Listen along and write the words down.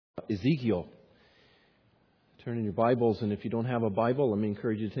Ezekiel. Turn in your Bibles, and if you don't have a Bible, let me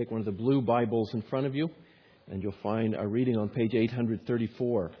encourage you to take one of the blue Bibles in front of you, and you'll find our reading on page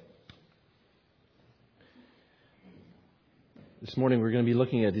 834. This morning we're going to be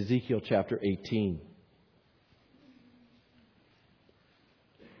looking at Ezekiel chapter 18.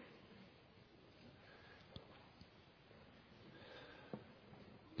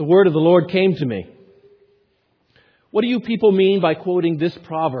 The word of the Lord came to me. What do you people mean by quoting this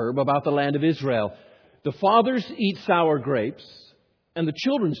proverb about the land of Israel? The fathers eat sour grapes, and the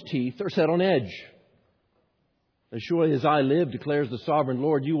children's teeth are set on edge. As surely as I live, declares the sovereign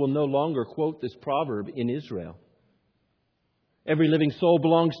Lord, you will no longer quote this proverb in Israel. Every living soul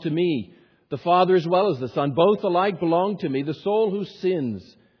belongs to me, the Father as well as the Son. Both alike belong to me. The soul who sins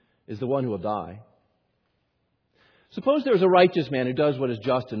is the one who will die. Suppose there is a righteous man who does what is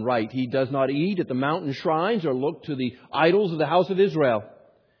just and right. He does not eat at the mountain shrines or look to the idols of the house of Israel.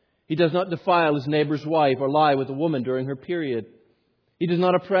 He does not defile his neighbor's wife or lie with a woman during her period. He does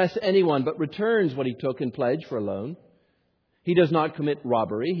not oppress anyone, but returns what he took in pledge for a loan. He does not commit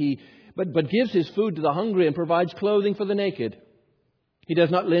robbery, but gives his food to the hungry and provides clothing for the naked. He does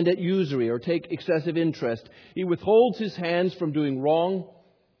not lend at usury or take excessive interest. He withholds his hands from doing wrong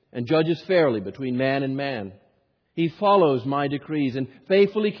and judges fairly between man and man. He follows my decrees and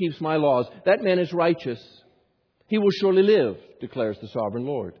faithfully keeps my laws. That man is righteous. He will surely live, declares the sovereign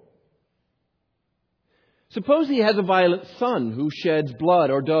Lord. Suppose he has a violent son who sheds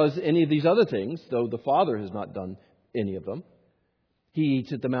blood or does any of these other things, though the father has not done any of them. He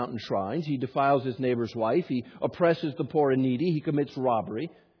eats at the mountain shrines. He defiles his neighbor's wife. He oppresses the poor and needy. He commits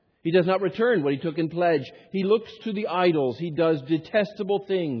robbery. He does not return what he took in pledge. He looks to the idols. He does detestable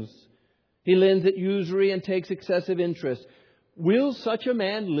things. He lends at usury and takes excessive interest. Will such a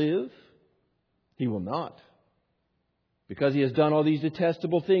man live? He will not. Because he has done all these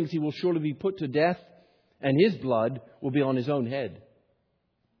detestable things, he will surely be put to death, and his blood will be on his own head.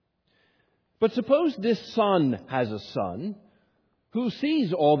 But suppose this son has a son who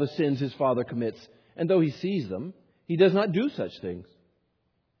sees all the sins his father commits, and though he sees them, he does not do such things.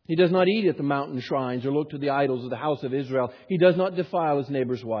 He does not eat at the mountain shrines or look to the idols of the house of Israel. He does not defile his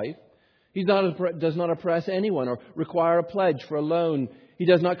neighbor's wife. He does not oppress anyone or require a pledge for a loan. He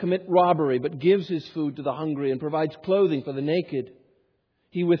does not commit robbery, but gives his food to the hungry and provides clothing for the naked.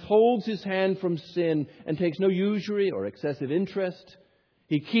 He withholds his hand from sin and takes no usury or excessive interest.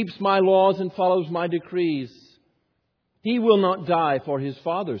 He keeps my laws and follows my decrees. He will not die for his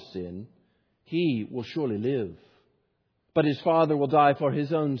father's sin. He will surely live. But his father will die for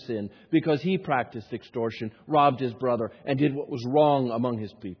his own sin because he practiced extortion, robbed his brother, and did what was wrong among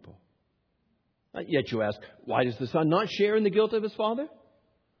his people. Yet you ask, why does the son not share in the guilt of his father?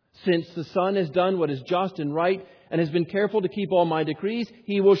 Since the son has done what is just and right and has been careful to keep all my decrees,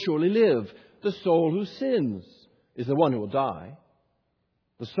 he will surely live. The soul who sins is the one who will die.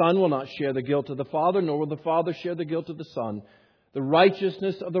 The son will not share the guilt of the father, nor will the father share the guilt of the son. The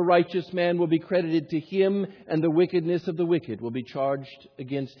righteousness of the righteous man will be credited to him, and the wickedness of the wicked will be charged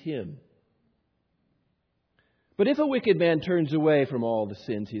against him. But if a wicked man turns away from all the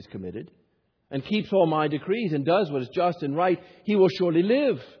sins he's committed, and keeps all my decrees and does what is just and right, he will surely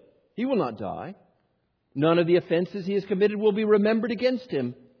live. He will not die. None of the offenses he has committed will be remembered against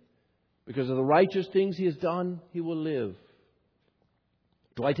him. Because of the righteous things he has done, he will live.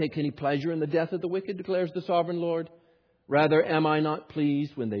 Do I take any pleasure in the death of the wicked, declares the sovereign Lord? Rather, am I not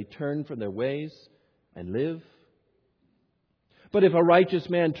pleased when they turn from their ways and live? But if a righteous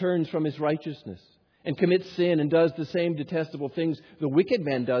man turns from his righteousness and commits sin and does the same detestable things the wicked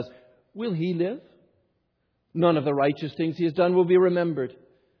man does, will he live? None of the righteous things he has done will be remembered.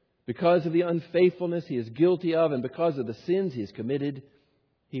 Because of the unfaithfulness he is guilty of and because of the sins he has committed,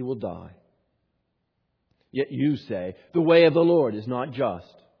 he will die. Yet you say, the way of the Lord is not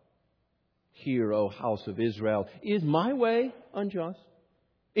just. Hear, O house of Israel, is my way unjust?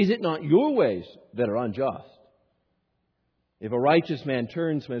 Is it not your ways that are unjust? If a righteous man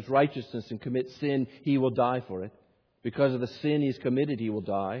turns from his righteousness and commits sin, he will die for it. Because of the sin he has committed, he will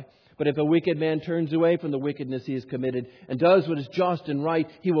die. But if a wicked man turns away from the wickedness he has committed and does what is just and right,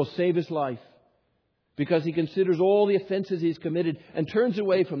 he will save his life. Because he considers all the offenses he has committed and turns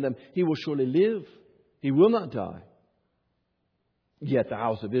away from them, he will surely live. He will not die. Yet the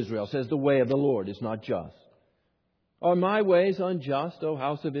house of Israel says, the way of the Lord is not just. Are my ways unjust, O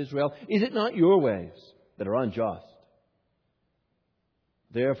house of Israel? Is it not your ways that are unjust?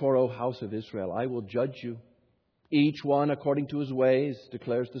 Therefore, O house of Israel, I will judge you, each one according to his ways,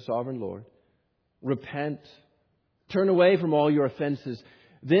 declares the sovereign Lord. Repent. Turn away from all your offenses.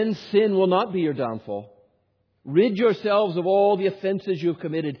 Then sin will not be your downfall. Rid yourselves of all the offenses you have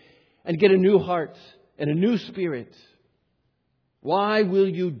committed. and get a new heart and a new spirit. Why will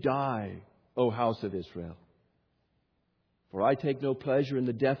you die, O house of Israel? For I take no pleasure in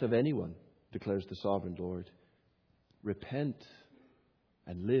the death of anyone, declares the sovereign Lord. Repent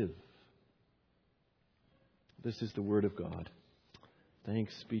and live. This is the word of God.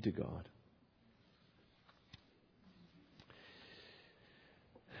 Thanks be to God.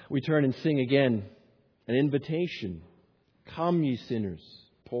 We turn and sing again an invitation. Come, ye sinners,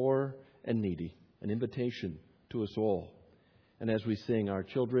 poor and needy. An invitation to us all. And as we sing, our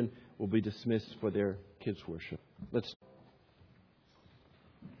children will be dismissed for their kids' worship. Let's.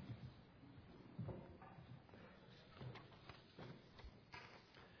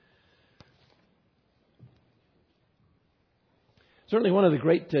 Certainly one of the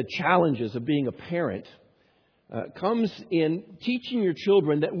great challenges of being a parent comes in teaching your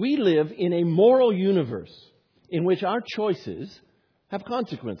children that we live in a moral universe in which our choices have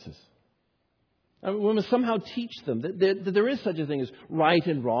consequences. We must somehow teach them that there is such a thing as right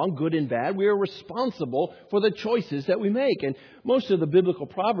and wrong, good and bad. We are responsible for the choices that we make. And most of the biblical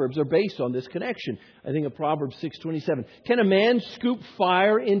proverbs are based on this connection. I think of Proverbs 6:27. Can a man scoop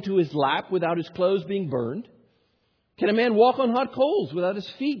fire into his lap without his clothes being burned? Can a man walk on hot coals without his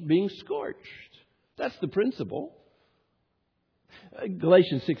feet being scorched? That's the principle.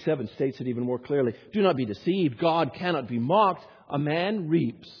 Galatians 6:7 states it even more clearly. Do not be deceived. God cannot be mocked. A man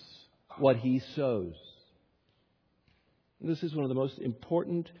reaps what he sows. This is one of the most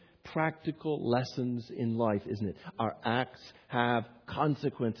important practical lessons in life, isn't it? Our acts have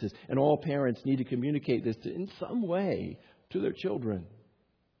consequences. And all parents need to communicate this in some way to their children.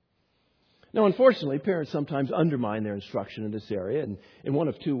 Now, unfortunately, parents sometimes undermine their instruction in this area in one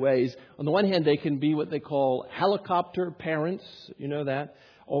of two ways. On the one hand, they can be what they call helicopter parents. You know that?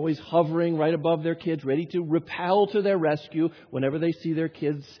 Always hovering right above their kids, ready to repel to their rescue whenever they see their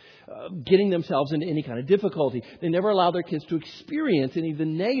kids getting themselves into any kind of difficulty. They never allow their kids to experience any of the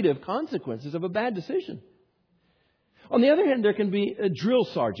negative consequences of a bad decision. On the other hand, there can be drill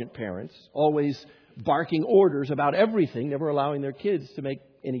sergeant parents, always barking orders about everything, never allowing their kids to make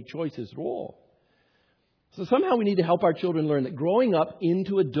any choices at all. So somehow we need to help our children learn that growing up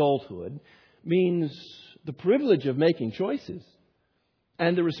into adulthood means the privilege of making choices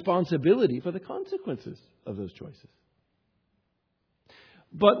and the responsibility for the consequences of those choices.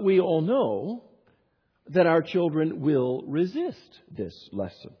 But we all know that our children will resist this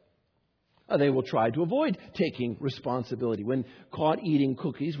lesson. They will try to avoid taking responsibility. When caught eating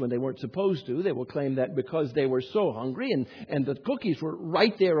cookies when they weren't supposed to, they will claim that because they were so hungry and the cookies were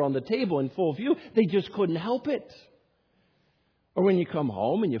right there on the table in full view, they just couldn't help it. Or when you come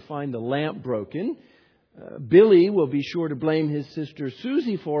home and you find the lamp broken, Billy will be sure to blame his sister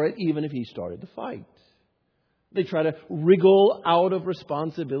Susie for it, even if he started the fight. They try to wriggle out of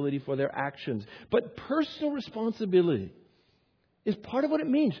responsibility for their actions. But personal responsibility is part of what it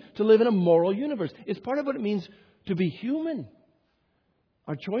means to live in a moral universe. It's part of what it means to be human.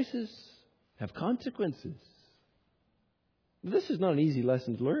 Our choices have consequences. This is not an easy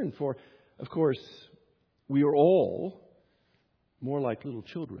lesson to learn, for, of course, we are all more like little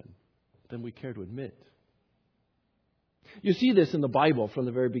children than we care to admit. You see this in the Bible from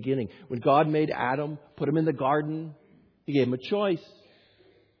the very beginning. When God made Adam, put him in the garden, He gave him a choice.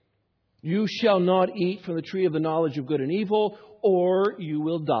 You shall not eat from the tree of the knowledge of good and evil, or you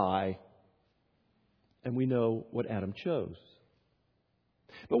will die. And we know what Adam chose.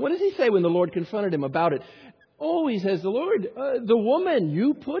 But what does he say when the Lord confronted him about it? Oh, he says, the Lord, the woman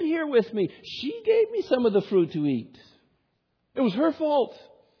you put here with me, she gave me some of the fruit to eat. It was her fault.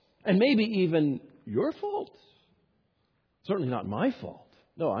 And maybe even your fault. Certainly not my fault.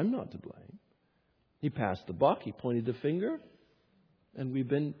 No, I'm not to blame. He passed the buck. He pointed the finger. And we've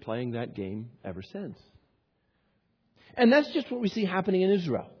been playing that game ever since. And that's just what we see happening in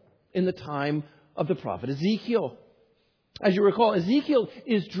Israel in the time of the prophet Ezekiel. As you recall, Ezekiel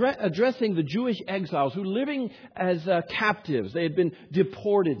is addressing the Jewish exiles who, living as captives, they had been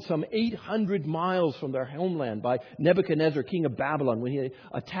deported some 800 miles from their homeland by Nebuchadnezzar, king of Babylon, when he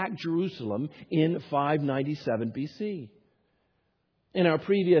attacked Jerusalem in 597 BC. In our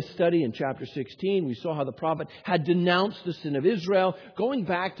previous study in chapter 16, we saw how the prophet had denounced the sin of Israel, going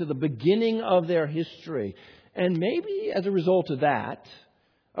back to the beginning of their history. And maybe as a result of that,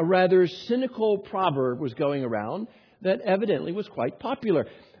 a rather cynical proverb was going around that evidently was quite popular.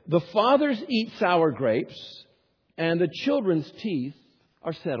 The fathers eat sour grapes, and the children's teeth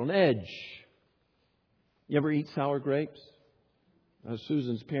are set on edge. You ever eat sour grapes?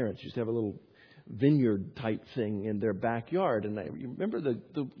 Susan's parents used to have a little vineyard type thing in their backyard, and you remember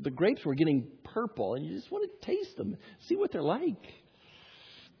the grapes were getting purple, and you just want to taste them, see what they're like.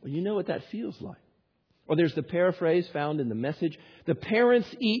 Well, you know what that feels like. Or there's the paraphrase found in the Message. The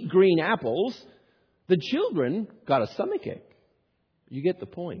parents eat green apples. The children got a stomachache. You get the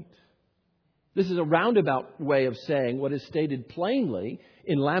point. This is a roundabout way of saying what is stated plainly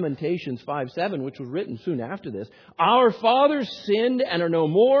in Lamentations 5:7, which was written soon after this. Our fathers sinned and are no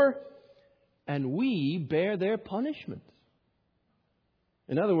more, and we bear their punishment.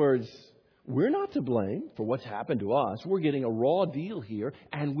 In other words, we're not to blame for what's happened to us. We're getting a raw deal here,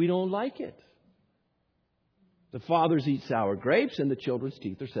 and we don't like it. The fathers eat sour grapes, and the children's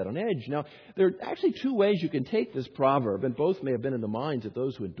teeth are set on edge. Now, there are actually two ways you can take this proverb, and both may have been in the minds of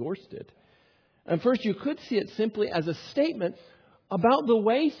those who endorsed it. And first, you could see it simply as a statement about the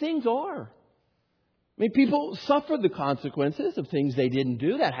way things are. I mean, people suffer the consequences of things they didn't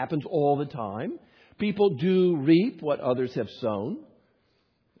do. That happens all the time. People do reap what others have sown.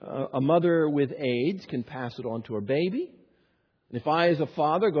 A mother with AIDS can pass it on to her baby. And if I, as a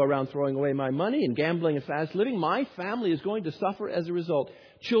father, go around throwing away my money and gambling and fast living, my family is going to suffer as a result.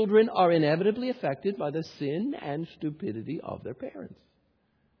 Children are inevitably affected by the sin and stupidity of their parents.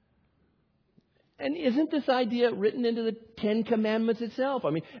 And isn't this idea written into the Ten Commandments itself? I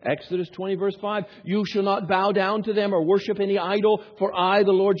mean, Exodus 20, verse 5, you shall not bow down to them or worship any idol, for I,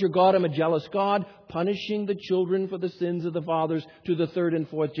 the Lord your God, am a jealous God, punishing the children for the sins of the fathers to the third and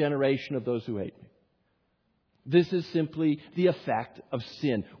fourth generation of those who hate me. This is simply the effect of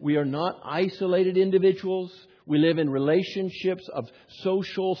sin. We are not isolated individuals. We live in relationships of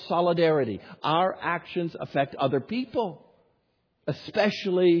social solidarity. Our actions affect other people,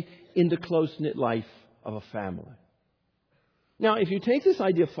 especially in the close-knit life of a family. Now, if you take this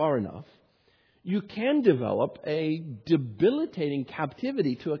idea far enough, you can develop a debilitating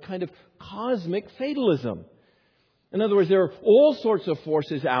captivity to a kind of cosmic fatalism. In other words, there are all sorts of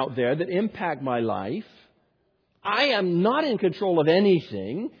forces out there that impact my life. I am not in control of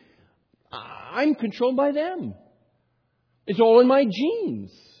anything. I'm controlled by them. It's all in my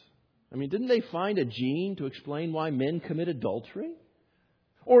genes. I mean, didn't they find a gene to explain why men commit adultery?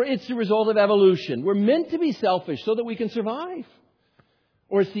 Or it's the result of evolution. We're meant to be selfish so that we can survive.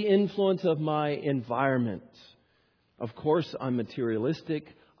 Or it's the influence of my environment. Of course, I'm materialistic.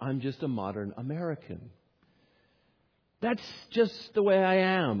 I'm just a modern American. That's just the way I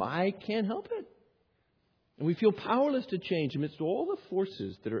am. I can't help it. And we feel powerless to change amidst all the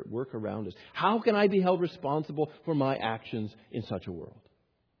forces that are at work around us. How can I be held responsible for my actions in such a world?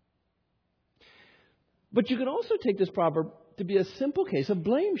 But you can also take this proverb to be a simple case of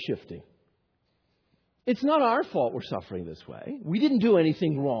blame shifting. It's not our fault we're suffering this way. We didn't do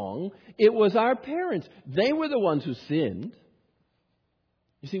anything wrong. It was our parents. They were the ones who sinned.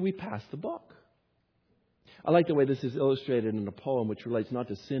 You see, we passed the buck. I like the way this is illustrated in a poem which relates not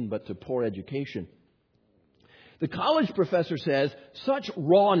to sin but to poor education. The college professor says, such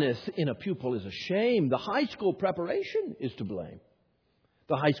rawness in a pupil is a shame. The high school preparation is to blame.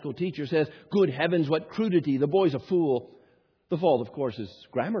 The high school teacher says, good heavens, what crudity, the boy's a fool. The fault, of course, is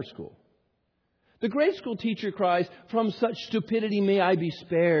grammar school. The grade school teacher cries, from such stupidity may I be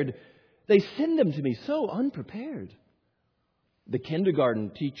spared. They send them to me so unprepared. The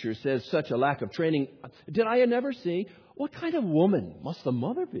kindergarten teacher says, such a lack of training, did I never see? What kind of woman must the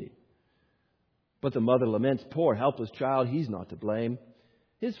mother be? But the mother laments, poor helpless child, he's not to blame.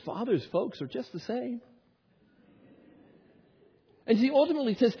 His father's folks are just the same. And see,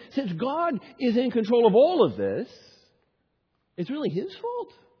 ultimately, since God is in control of all of this, it's really His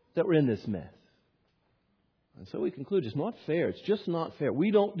fault that we're in this mess. And so we conclude it's not fair. It's just not fair.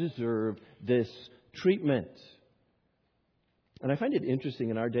 We don't deserve this treatment. And I find it interesting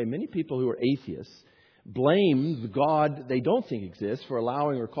in our day, many people who are atheists blame the God they don't think exists for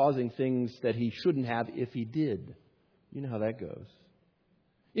allowing or causing things that He shouldn't have if He did. You know how that goes.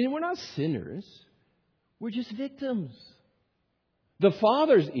 You know, we're not sinners. We're just victims. The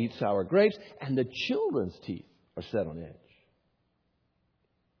fathers eat sour grapes, and the children's teeth are set on edge.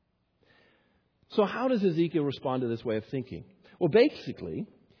 So how does Ezekiel respond to this way of thinking? Well, basically,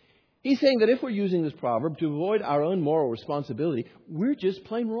 he's saying that if we're using this proverb to avoid our own moral responsibility, we're just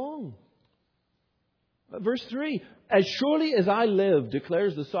plain wrong. Verse 3, as surely as I live,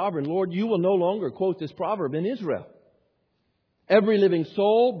 declares the sovereign Lord, you will no longer quote this proverb in Israel. Every living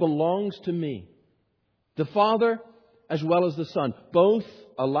soul belongs to me. The Father as well as the Son, both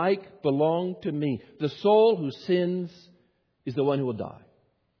alike belong to me. The soul who sins is the one who will die.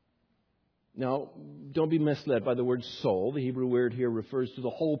 Now, don't be misled by the word soul. The Hebrew word here refers to the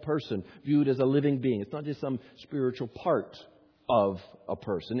whole person viewed as a living being. It's not just some spiritual part of a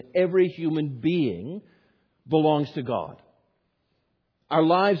person. Every human being belongs to God. Our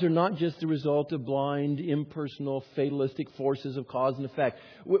lives are not just the result of blind, impersonal, fatalistic forces of cause and effect.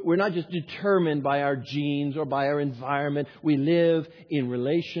 We're not just determined by our genes or by our environment. We live in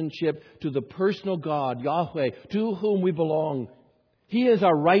relationship to the personal God, Yahweh, to whom we belong. He is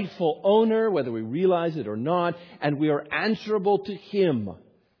our rightful owner, whether we realize it or not, and we are answerable to Him,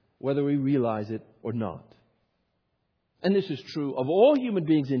 whether we realize it or not. And this is true of all human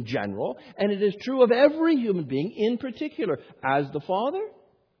beings in general, and it is true of every human being in particular. As the Father,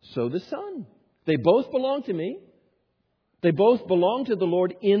 so the Son. They both belong to me. They both belong to the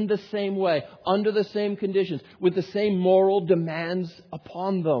Lord in the same way, under the same conditions, with the same moral demands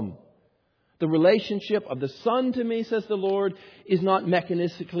upon them. The relationship of the Son to me, says the Lord, is not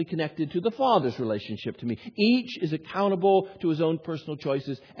mechanistically connected to the Father's relationship to me. Each is accountable to his own personal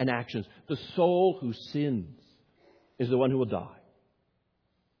choices and actions. The soul who sins is the one who will die.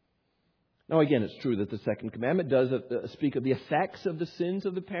 Now, again, it's true that the second commandment does speak of the effects of the sins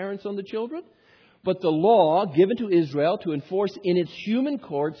of the parents on the children. But the law given to Israel to enforce in its human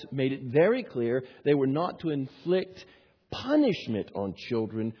courts made it very clear they were not to inflict punishment on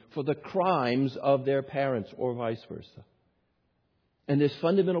children for the crimes of their parents or vice versa. And this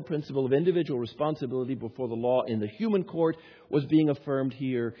fundamental principle of individual responsibility before the law in the human court was being affirmed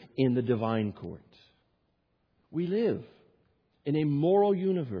here in the divine court. We live in a moral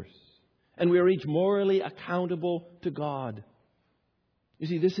universe, and we are each morally accountable to God. You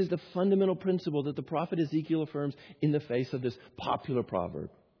see, this is the fundamental principle that the prophet Ezekiel affirms in the face of this popular proverb.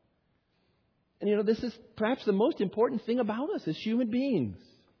 And this is perhaps the most important thing about us as human beings.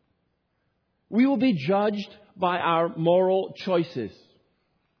 We will be judged by our moral choices,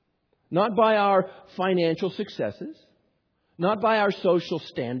 not by our financial successes, not by our social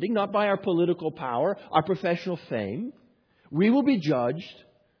standing, not by our political power, our professional fame. We will be judged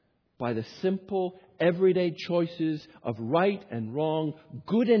by the simple, everyday choices of right and wrong,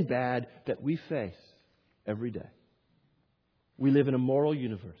 good and bad that we face every day. We live in a moral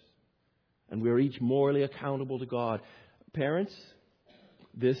universe, and we are each morally accountable to God. Parents,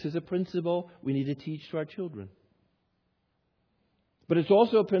 this is a principle we need to teach to our children. But it's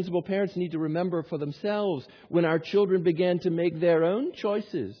also a principle parents need to remember for themselves when our children begin to make their own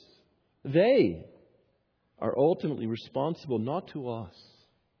choices. They are ultimately responsible not to us,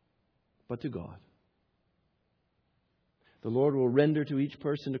 but to God. The Lord will render to each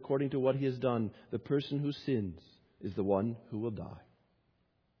person according to what he has done. The person who sins is the one who will die.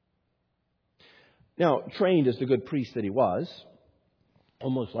 Now, trained as the good priest that he was,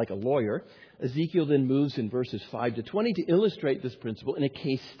 almost like a lawyer, Ezekiel then moves in verses 5 to 20 to illustrate this principle in a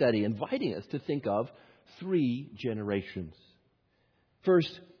case study, inviting us to think of 3 generations.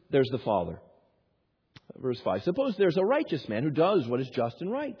 First, there's the father. Verse 5, suppose there's a righteous man who does what is just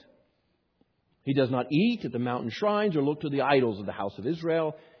and right. He does not eat at the mountain shrines or look to the idols of the house of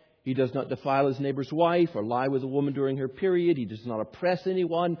Israel. He does not defile his neighbor's wife or lie with a woman during her period. He does not oppress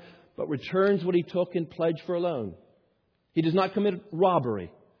anyone, but returns what he took in pledge for a loan. He does not commit robbery,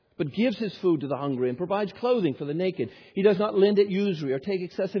 but gives his food to the hungry and provides clothing for the naked. He does not lend at usury or take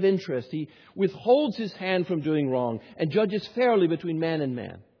excessive interest. He withholds his hand from doing wrong and judges fairly between man and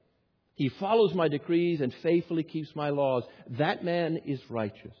man. He follows my decrees and faithfully keeps my laws. That man is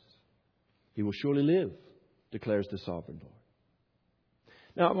righteous. He will surely live, declares the sovereign Lord.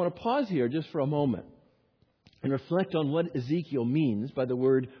 Now, I want to pause here just for a moment and reflect on what Ezekiel means by the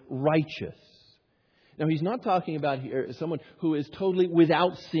word righteous. Now, he's not talking about here someone who is totally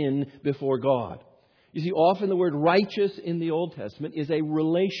without sin before God. You see, often the word righteous in the Old Testament is a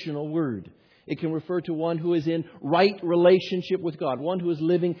relational word. It can refer to one who is in right relationship with God, one who is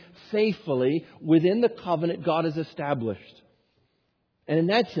living faithfully within the covenant God has established. And in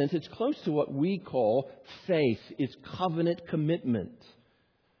that sense, it's close to what we call faith. It's covenant commitment.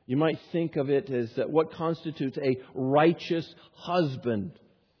 You might think of it as what constitutes a righteous husband.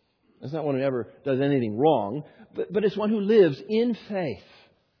 It's not one who ever does anything wrong, but it's one who lives in faith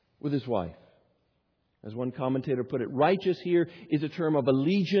with his wife. As one commentator put it, righteous here is a term of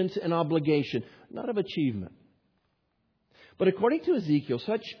allegiance and obligation, not of achievement. But according to Ezekiel,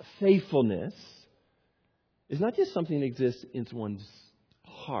 such faithfulness is not just something that exists in one's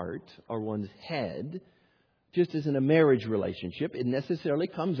heart or one's head. Just as in a marriage relationship, it necessarily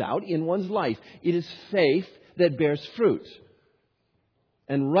comes out in one's life. It is faith that bears fruit.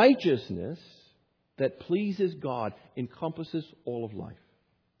 And righteousness that pleases God encompasses all of life.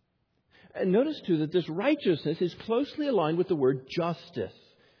 And notice, too, that this righteousness is closely aligned with the word justice.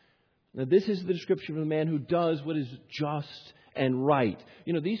 Now, this is the description of a man who does what is just and right.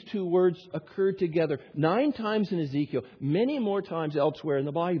 You know, these two words occur together 9 times in Ezekiel, many more times elsewhere in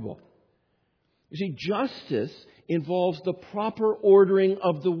the Bible. You see, justice involves the proper ordering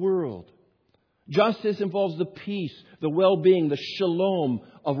of the world. Justice involves the peace, the well-being, the shalom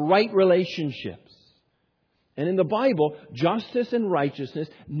of right relationships. And in the Bible, justice and righteousness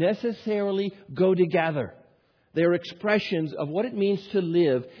necessarily go together. They are expressions of what it means to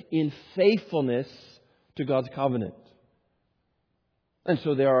live in faithfulness to God's covenant. And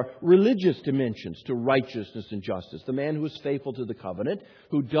so there are religious dimensions to righteousness and justice. The man who is faithful to the covenant,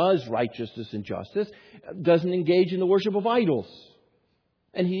 who does righteousness and justice, doesn't engage in the worship of idols.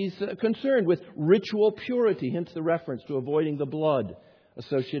 And he's concerned with ritual purity, hence the reference to avoiding the blood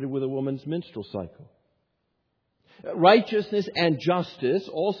associated with a woman's menstrual cycle. Righteousness and justice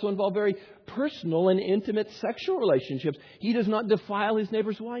also involve very personal and intimate sexual relationships. He does not defile his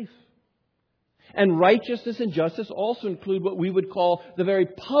neighbor's wife. And righteousness and justice also include what we would call the very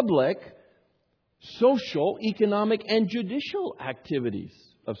public, social, economic, and judicial activities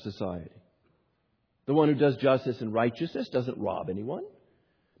of society. The one who does justice and righteousness doesn't rob anyone,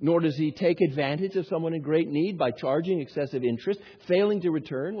 nor does he take advantage of someone in great need by charging excessive interest, failing to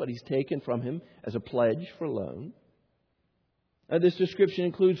return what he's taken from him as a pledge for loan. This description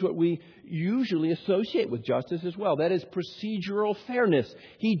includes what we usually associate with justice as well. That is procedural fairness.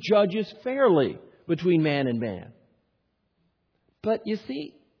 He judges fairly between man and man. But you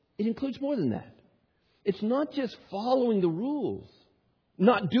see, it includes more than that. It's not just following the rules,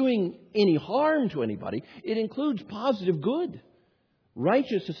 not doing any harm to anybody. It includes positive good.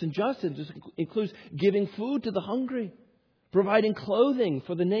 Righteousness and justice includes giving food to the hungry, providing clothing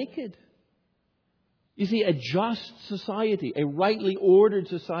for the naked. You see, a just society, a rightly ordered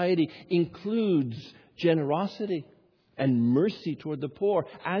society, includes generosity and mercy toward the poor,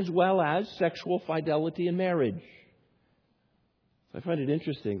 as well as sexual fidelity in marriage. I find it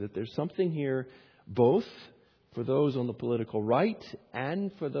interesting that there's something here both for those on the political right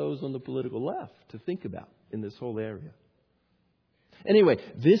and for those on the political left to think about in this whole area. Anyway,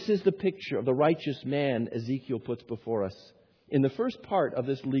 this is the picture of the righteous man Ezekiel puts before us in the first part of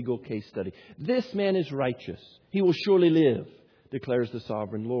this legal case study. This man is righteous. He will surely live, declares the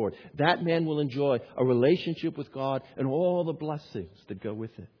sovereign Lord. That man will enjoy a relationship with God and all the blessings that go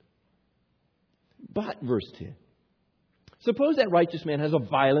with it. But, verse 10, suppose that righteous man has a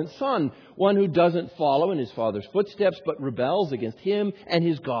violent son, one who doesn't follow in his father's footsteps, but rebels against him and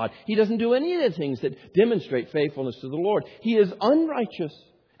his God. He doesn't do any of the things that demonstrate faithfulness to the Lord. He is unrighteous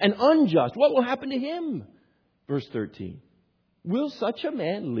and unjust. What will happen to him? Verse 13. Will such a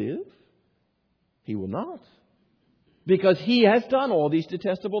man live? He will not. Because he has done all these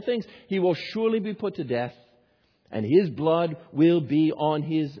detestable things. He will surely be put to death, and his blood will be on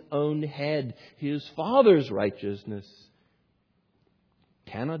his own head. His father's righteousness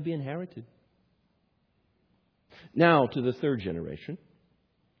cannot be inherited. Now to the third generation.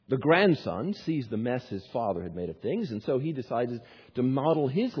 The grandson sees the mess his father had made of things, and so he decides to model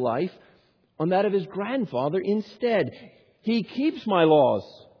his life on that of his grandfather instead. He keeps my laws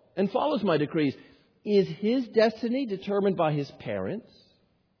and follows my decrees. Is his destiny determined by his parents?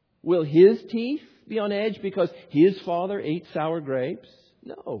 Will his teeth be on edge because his father ate sour grapes?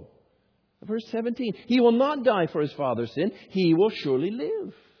 No. Verse 17. He will not die for his father's sin. He will surely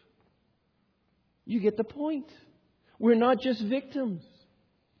live. You get the point. We're not just victims.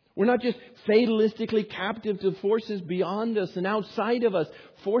 We're not just fatalistically captive to forces beyond us and outside of us,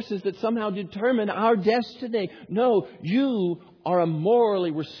 forces that somehow determine our destiny. No, you are a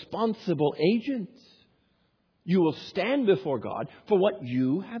morally responsible agent. You will stand before God for what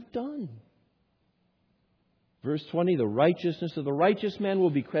you have done. Verse 20, the righteousness of the righteous man will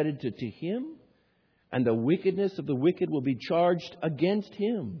be credited to him, and the wickedness of the wicked will be charged against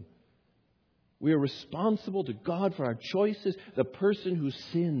him. We are responsible to God for our choices. The person who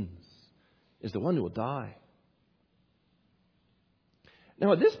sins is the one who will die.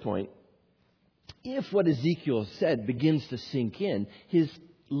 Now, at this point, if what Ezekiel said begins to sink in, his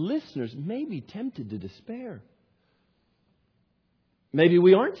listeners may be tempted to despair. Maybe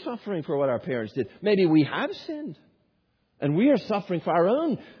we aren't suffering for what our parents did. Maybe we have sinned, and we are suffering for our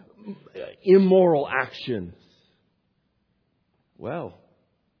own immoral actions. Well,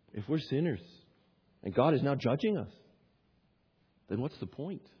 if we're sinners, and God is now judging us, then what's the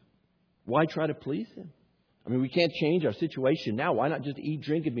point? Why try to please Him? I mean, we can't change our situation now. Why not just eat,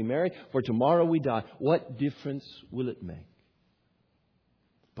 drink, and be merry? For tomorrow we die. What difference will it make?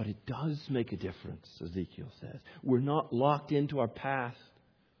 But it does make a difference, Ezekiel says. We're not locked into our past.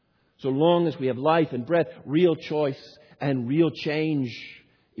 So long as we have life and breath, real choice and real change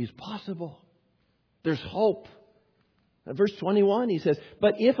is possible. There's hope. In verse 21, he says,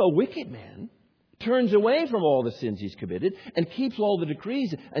 but if a wicked man turns away from all the sins he's committed, and keeps all the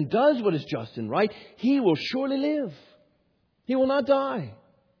decrees, and does what is just and right, he will surely live. He will not die.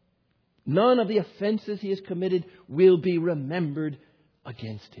 None of the offenses he has committed will be remembered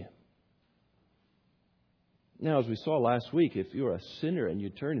against him. Now, as we saw last week, if you're a sinner and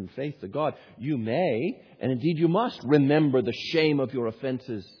you turn in faith to God, you may, and indeed you must, remember the shame of your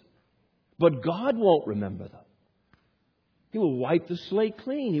offenses. But God won't remember them. He will wipe the slate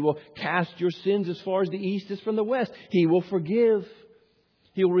clean. He will cast your sins as far as the east is from the west. He will forgive.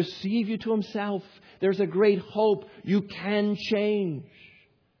 He will receive you to himself. There's a great hope. You can change.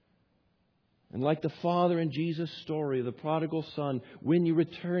 And like the father in Jesus' story of the prodigal son, when you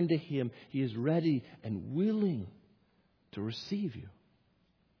return to him, he is ready and willing to receive you.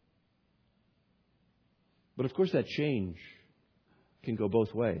 But of course that change can go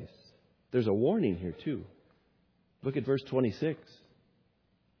both ways. There's a warning here too. Look at verse 26.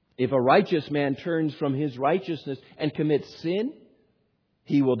 If a righteous man turns from his righteousness and commits sin,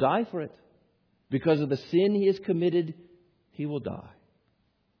 he will die for it. Because of the sin he has committed, he will die.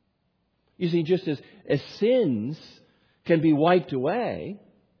 You see, just as sins can be wiped away,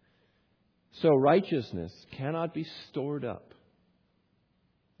 so righteousness cannot be stored up.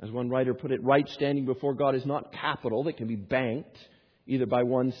 As one writer put it, right standing before God is not capital that can be banked either by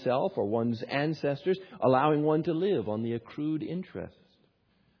oneself or one's ancestors, allowing one to live on the accrued interest.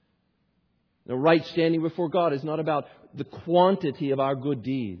 The right standing before God is not about the quantity of our good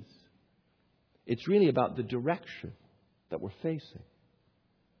deeds. It's really about the direction that we're facing.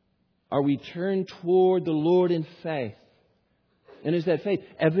 Are we turned toward the Lord in faith? And is that faith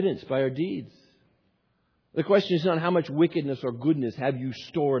evidenced by our deeds? The question is not how much wickedness or goodness have you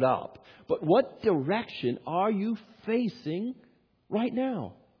stored up, but what direction are you facing right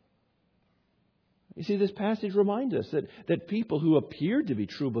now? You see, this passage reminds us that people who appear to be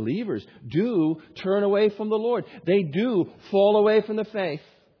true believers do turn away from the Lord. They do fall away from the faith.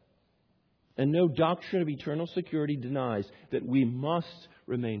 And no doctrine of eternal security denies that we must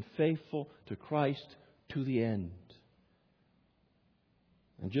remain faithful to Christ to the end.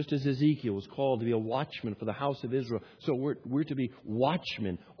 And just as Ezekiel was called to be a watchman for the house of Israel, so we're to be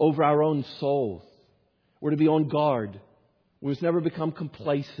watchmen over our own souls. We're to be on guard. We must never become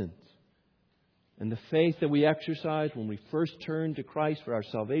complacent. And the faith that we exercise when we first turn to Christ for our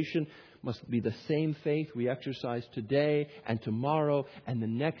salvation must be the same faith we exercise today and tomorrow and the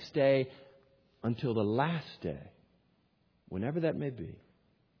next day until the last day, whenever that may be.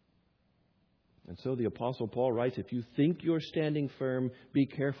 And so the Apostle Paul writes, if you think you're standing firm, be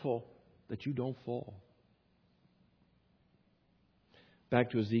careful that you don't fall.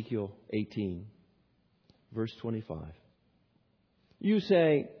 Back to Ezekiel 18, verse 25. You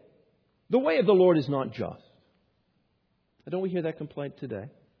say, the way of the Lord is not just. Don't we hear that complaint today?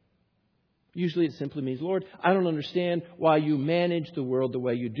 Usually it simply means, Lord, I don't understand why you manage the world the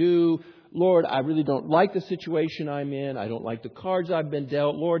way you do. Lord, I really don't like the situation I'm in. I don't like the cards I've been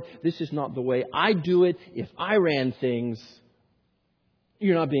dealt. Lord, this is not the way I do it. If I ran things,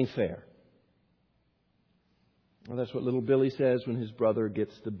 you're not being fair. Well, that's what little Billy says when his brother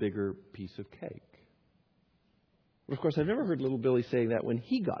gets the bigger piece of cake. But of course, I've never heard little Billy saying that when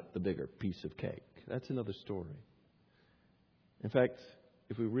he got the bigger piece of cake. That's another story. In fact,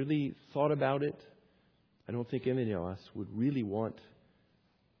 if we really thought about it, I don't think any of us would really want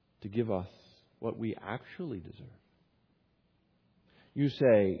to give us what we actually deserve. You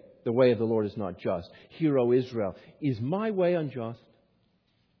say, the way of the Lord is not just. Hear, O Israel, is my way unjust?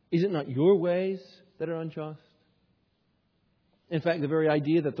 Is it not your ways that are unjust? In fact, the very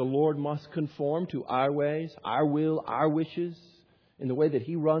idea that the Lord must conform to our ways, our will, our wishes, in the way that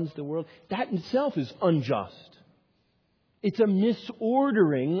He runs the world, that in itself is unjust. It's a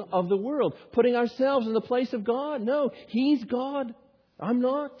misordering of the world, putting ourselves in the place of God. No, He's God. I'm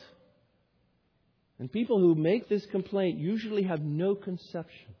not. And people who make this complaint usually have no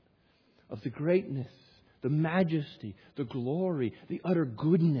conception of the greatness, the majesty, the glory, the utter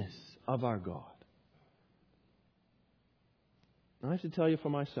goodness of our God. And I have to tell you for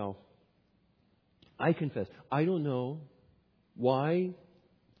myself, I confess, I don't know why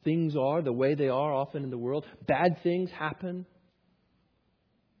things are the way they are often in the world. Bad things happen.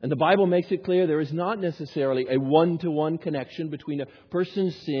 And the Bible makes it clear there is not necessarily a one-to-one connection between a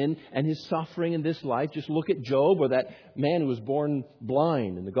person's sin and his suffering in this life. Just look at Job or that man who was born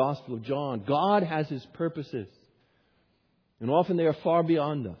blind in the Gospel of John. God has His purposes. And often they are far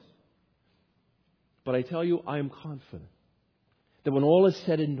beyond us. But I tell you, I am confident that when all is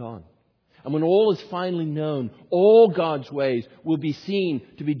said and done, and when all is finally known, all God's ways will be seen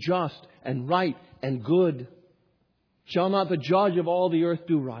to be just and right and good. Shall not the judge of all the earth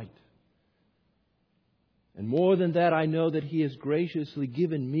do right? And more than that, I know that He has graciously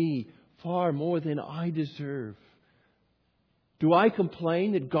given me far more than I deserve. Do I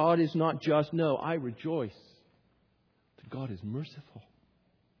complain that God is not just? No, I rejoice that God is merciful.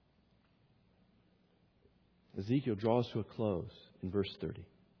 Ezekiel draws to a close in verse 30.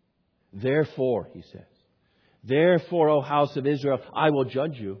 Therefore, he says, therefore, O house of Israel, I will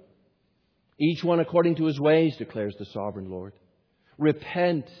judge you. Each one according to his ways, declares the sovereign Lord.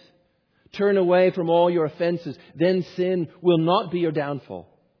 Repent. Turn away from all your offenses. Then sin will not be your downfall.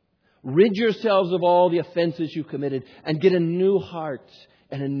 Rid yourselves of all the offenses you committed and get a new heart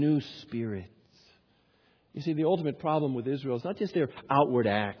and a new spirit. You see, the ultimate problem with Israel is not just their outward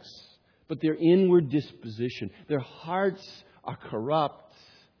acts, but their inward disposition. Their hearts are corrupt.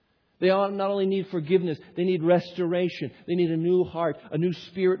 They not only need forgiveness, they need restoration. They need a new heart, a new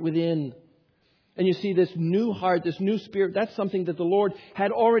spirit within. And you see, this new heart, this new spirit, that's something that the Lord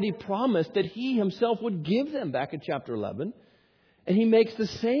had already promised that He Himself would give them back in chapter 11. And He makes the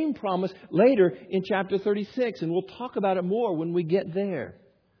same promise later in chapter 36. And we'll talk about it more when we get there.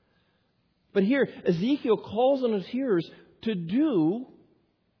 But here, Ezekiel calls on his hearers to do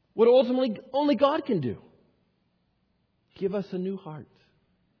what ultimately only God can do. Give us a new heart,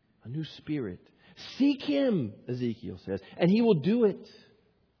 a new spirit. Seek Him, Ezekiel says, and He will do it.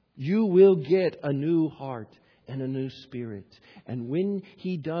 You will get a new heart and a new spirit. And when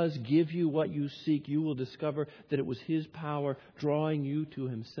He does give you what you seek, you will discover that it was His power drawing you to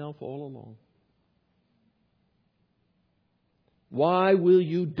Himself all along. Why will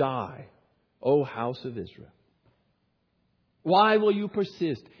you die, O house of Israel? Why will you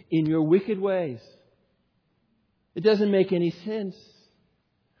persist in your wicked ways? It doesn't make any sense.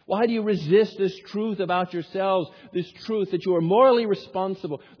 Why do you resist this truth about yourselves? This truth that you are morally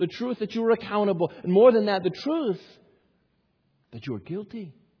responsible. The truth that you are accountable. And more than that, the truth that you are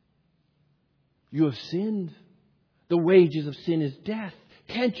guilty. You have sinned. The wages of sin is death.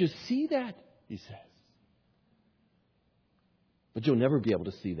 Can't you see that? He says. But you'll never be able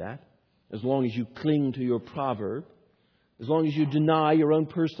to see that as long as you cling to your proverb. As long as you deny your own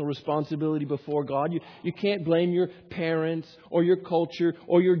personal responsibility before God. You can't blame your parents or your culture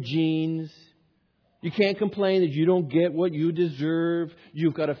or your genes. You can't complain that you don't get what you deserve.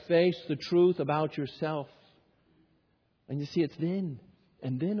 You've got to face the truth about yourself. And you see, it's then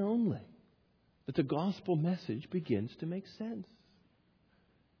and then only that the gospel message begins to make sense.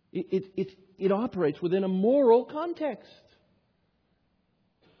 It operates within a moral context.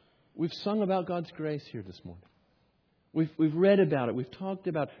 We've sung about God's grace here this morning. We've read about it. We've talked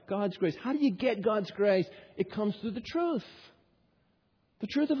about God's grace. How do you get God's grace? It comes through the truth. The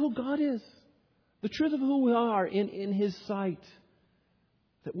truth of who God is. The truth of who we are in His sight.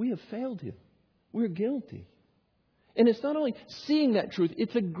 That we have failed Him. We're guilty. And it's not only seeing that truth,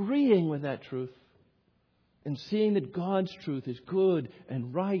 it's agreeing with that truth. And seeing that God's truth is good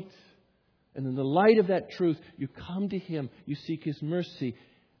and right. And in the light of that truth, you come to Him. You seek His mercy.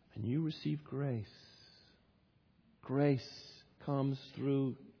 And you receive grace. Grace comes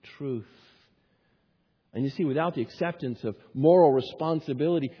through truth. And you see, without the acceptance of moral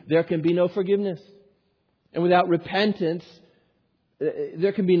responsibility, there can be no forgiveness. And without repentance,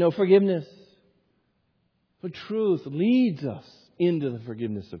 there can be no forgiveness. But truth leads us into the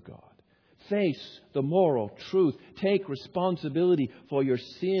forgiveness of God. Face the moral truth. Take responsibility for your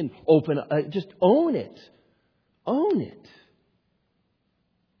sin. Just own it. Own it.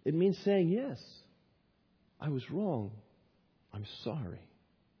 It means saying, yes, I was wrong. I'm sorry.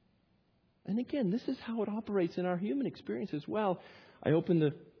 And again, this is how it operates in our human experience as well. I opened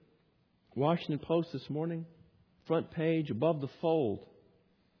the Washington Post this morning, front page, above the fold.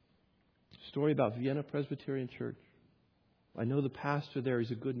 Story about Vienna Presbyterian Church. I know the pastor there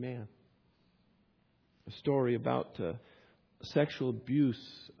is a good man. A story about sexual abuse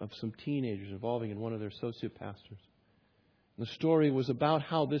of some teenagers involving in one of their associate pastors. And the story was about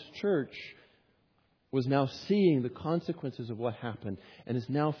how this church was now seeing the consequences of what happened and is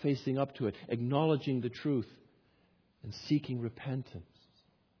now facing up to it, acknowledging the truth and seeking repentance,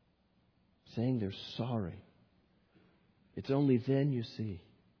 saying they're sorry. It's only then, you see,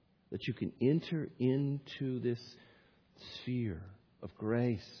 that you can enter into this sphere of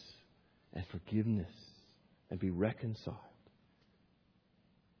grace and forgiveness and be reconciled.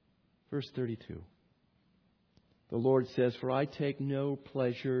 Verse 32. The Lord says, "For I take no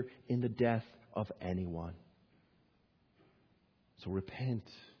pleasure in the death of anyone." So repent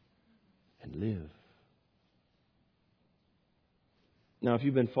and live. Now, if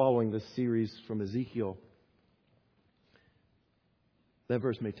you've been following this series from Ezekiel, that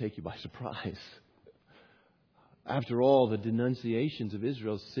verse may take you by surprise. After all, the denunciations of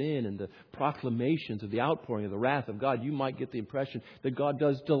Israel's sin and the proclamations of the outpouring of the wrath of God, you might get the impression that God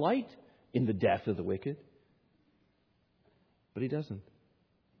does delight in the death of the wicked. But He doesn't.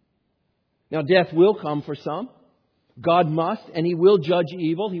 Now, death will come for some. God must, and He will judge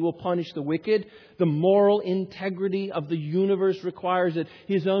evil. He will punish the wicked. The moral integrity of the universe requires it.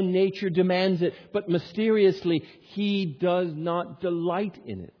 His own nature demands it. But mysteriously, He does not delight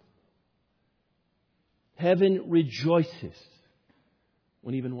in it. Heaven rejoices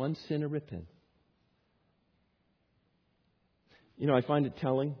when even one sinner repents. I find it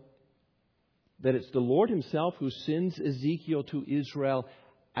telling that it's the Lord Himself who sends Ezekiel to Israel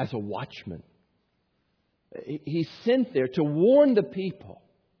as a watchman. He's sent there to warn the people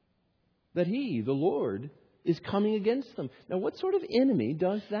that He, the Lord, is coming against them. Now, what sort of enemy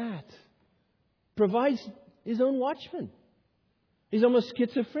does that? Provides his own watchman. He's almost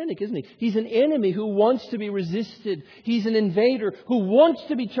schizophrenic, isn't he? He's an enemy who wants to be resisted. He's an invader who wants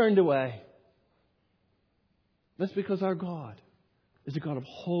to be turned away. That's because our God is a God of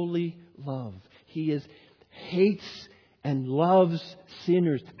holy love. He hates and loves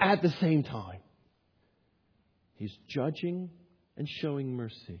sinners at the same time. He's judging and showing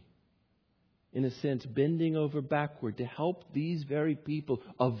mercy. In a sense, bending over backward to help these very people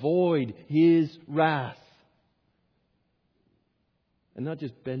avoid His wrath. And not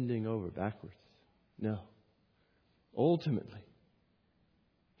just bending over backwards. No. Ultimately,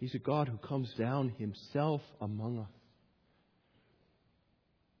 He's a God who comes down Himself among us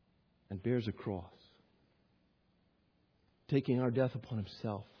and bears a cross, taking our death upon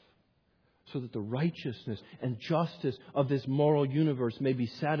Himself, so that the righteousness and justice of this moral universe may be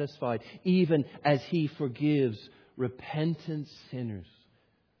satisfied, even as He forgives repentant sinners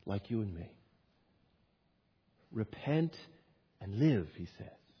like you and me. Repent and live, He says.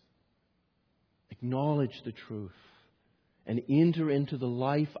 Acknowledge the truth and enter into the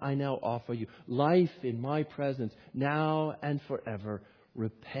life I now offer you. Life in my presence, now and forever.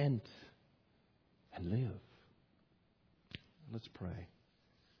 Repent and live. Let's pray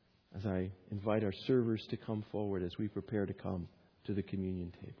as I invite our servers to come forward as we prepare to come to the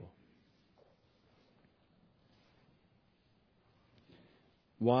communion table.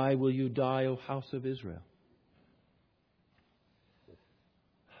 Why will you die, O house of Israel?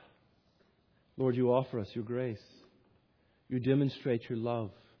 Lord, you offer us your grace. You demonstrate your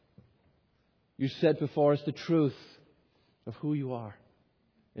love. You set before us the truth of who you are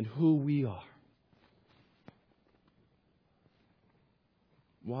and who we are.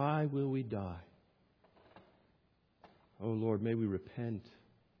 Why will we die? Oh Lord, may we repent,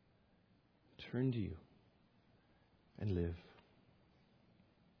 turn to you, and live.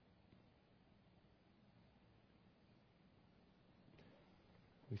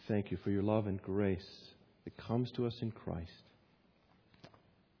 We thank you for your love and grace that comes to us in Christ.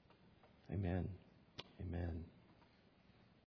 Amen. Amen.